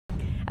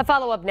A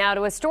follow-up now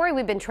to a story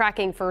we've been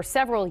tracking for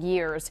several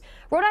years.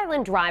 Rhode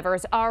Island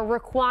drivers are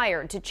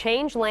required to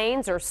change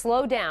lanes or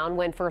slow down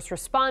when first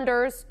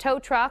responders, tow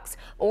trucks,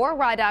 or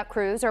ride-out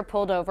crews are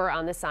pulled over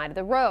on the side of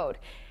the road.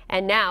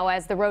 And now,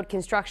 as the road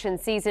construction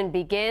season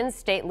begins,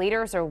 state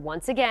leaders are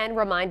once again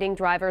reminding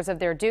drivers of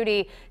their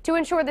duty to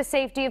ensure the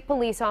safety of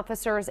police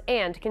officers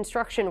and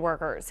construction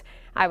workers.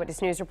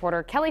 Eyewitness News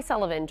reporter Kelly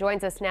Sullivan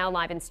joins us now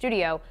live in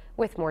studio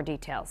with more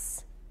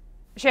details.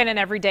 Shannon,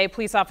 every day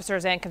police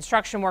officers and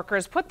construction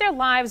workers put their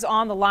lives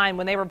on the line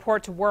when they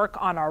report to work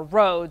on our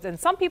roads. And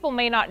some people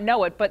may not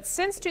know it, but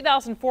since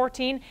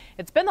 2014,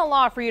 it's been the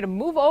law for you to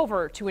move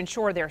over to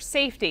ensure their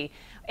safety.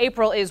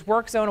 April is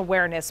Work Zone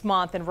Awareness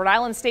Month, and Rhode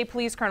Island State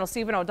Police Colonel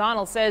Stephen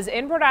O'Donnell says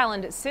in Rhode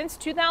Island since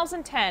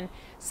 2010,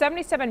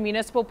 77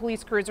 municipal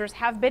police cruisers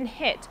have been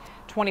hit,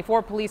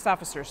 24 police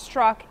officers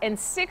struck, and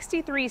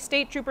 63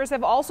 state troopers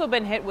have also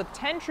been hit, with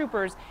 10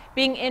 troopers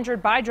being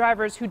injured by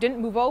drivers who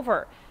didn't move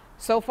over.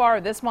 So far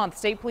this month,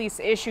 state police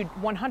issued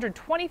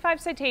 125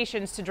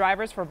 citations to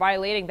drivers for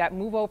violating that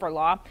move over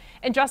law.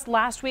 And just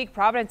last week,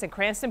 Providence and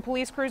Cranston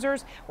police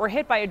cruisers were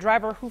hit by a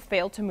driver who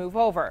failed to move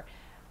over.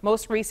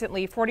 Most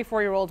recently,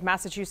 44-year-old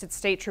Massachusetts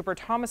State Trooper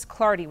Thomas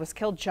Clardy was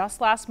killed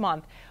just last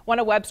month when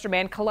a Webster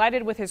man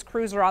collided with his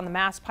cruiser on the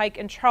Mass Pike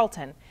in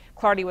Charlton.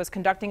 Clardy was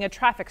conducting a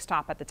traffic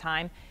stop at the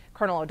time.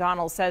 Colonel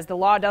O'Donnell says the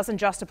law doesn't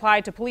just apply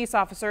to police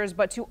officers,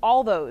 but to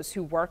all those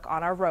who work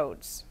on our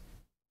roads.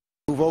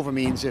 Move over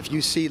means if you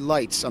see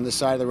lights on the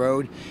side of the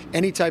road,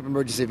 any type of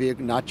emergency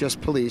vehicle, not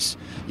just police,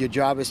 your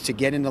job is to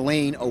get in the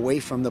lane away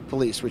from the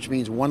police, which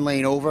means one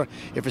lane over.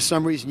 If for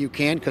some reason you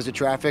can because of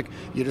traffic,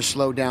 you just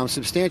slow down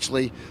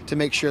substantially to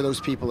make sure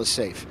those people are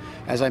safe.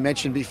 As I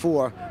mentioned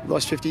before, we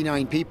lost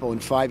 59 people in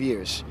 5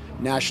 years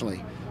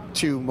nationally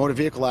to motor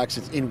vehicle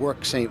accidents in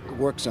work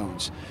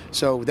zones.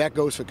 So that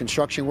goes for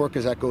construction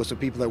workers, that goes for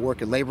people that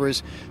work as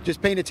laborers.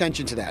 Just paying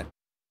attention to that.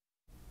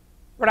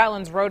 Rhode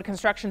Island's road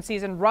construction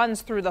season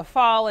runs through the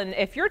fall, and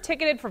if you're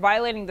ticketed for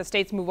violating the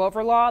state's move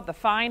over law, the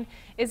fine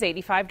is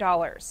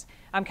 $85.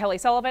 I'm Kelly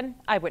Sullivan,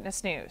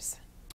 Eyewitness News.